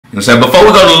You know what I'm saying? Before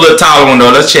we go to the little taller one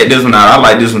though, let's check this one out. I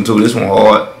like this one too. This one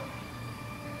hard.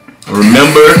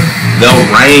 Remember the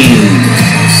rain,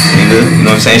 nigga. You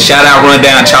know what I'm saying? Shout out, run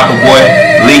down, Choppa boy.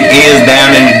 Link is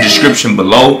down in the description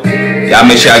below. Y'all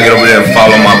make sure I get over there and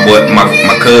follow my boy, my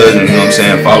cousin. You know what I'm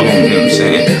saying? Follow him. You know what I'm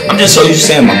saying? I'm just so used to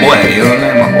saying my boy. You know what I'm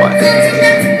saying? My boy.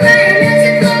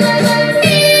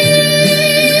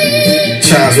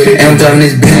 I'm driving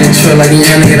this Bentley truck like a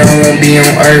young nigga don't wanna be on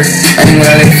earth. I ain't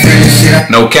without that friend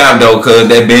shit. No cap though, cause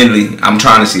that Bentley, I'm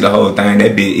trying to see the whole thing.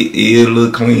 That bit it is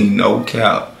look clean, no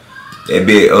cap. That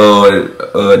bit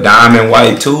diamond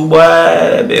white too, boy.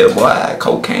 That bit boy,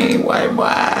 cocaine white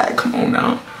boy. Come on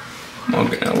now. Come on,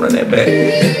 now, run that back.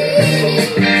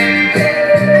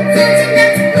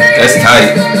 That's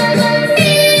tight.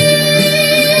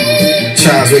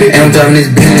 I'm driving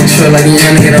this Bentley truck like a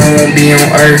young nigga don't wanna be on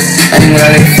earth. I ain't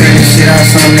without that friend shit. I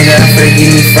saw some nigga out for to get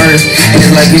me first. And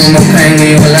it's like you in my pain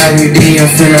when you alive, you did, you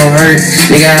don't feel no hurt.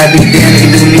 Nigga, I be damn,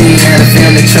 nigga do me. I had a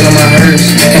family trail on my hearse.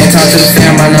 Can't talk to the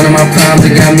fam about none of my problems.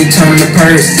 It got me turning the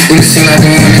purse. Niggas seem like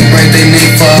they want to break their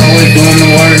neck for always doing the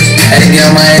worst. I had to get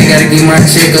on my head, gotta get my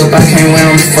check up. I can't wait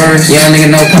on the first. Young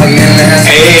nigga no pop, man.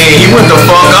 Hey, you went the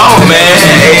fuck off, man.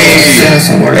 Hey,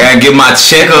 I gotta get my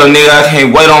check up, nigga. I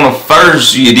can't wait on the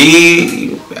first. You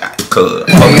did? Cuz.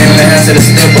 Oh man, I had to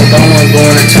step up. I wasn't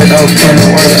going to church. I was putting the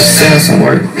work. I sell some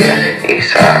work. Yeah,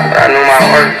 Eastside. I knew my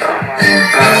work though.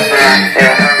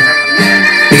 Yeah.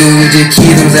 Nigga, we just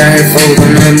kids, I was out here focused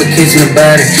on nothing but kissing the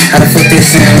body. How the fuck they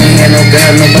saying we ain't had no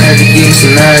God, nobody to give us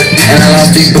a nod. And I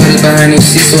lost 3 brothers behind this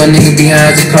shit, so a nigga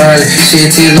behind the pilot. Shit,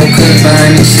 tears no cuts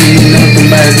behind this shit, you know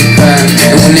somebody be proud.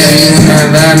 And whenever you in my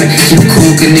environment, keep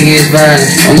cool, cause nigga is violent.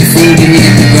 Only fool, you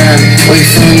niggas be grinding. Where you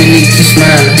from, you nigga keep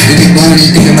smiling. You be born, you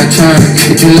thinking about trying.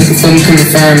 If you looking for me, come and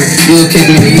find me. You'll catch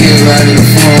me in the hills, riding in the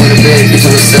phone with a bag, bitch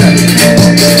on the side.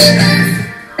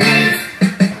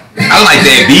 I like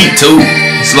that beat too.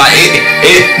 It's like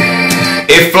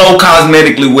it flow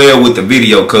cosmetically well with the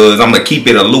video, cause I'm gonna keep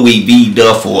it a Louis V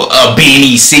duffel, a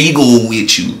Benny Siegel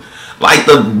with you. Like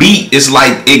the beat is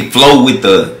like it flow with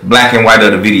the black and white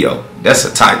of the video. That's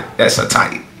a tight. That's a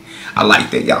tight. I like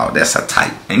that, y'all. That's a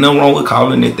tight. Ain't nothing wrong with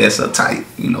calling it that's a tight.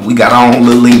 You know, we got our own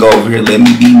little lingo over here. Let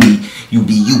me be me, you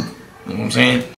be you. You know what I'm saying?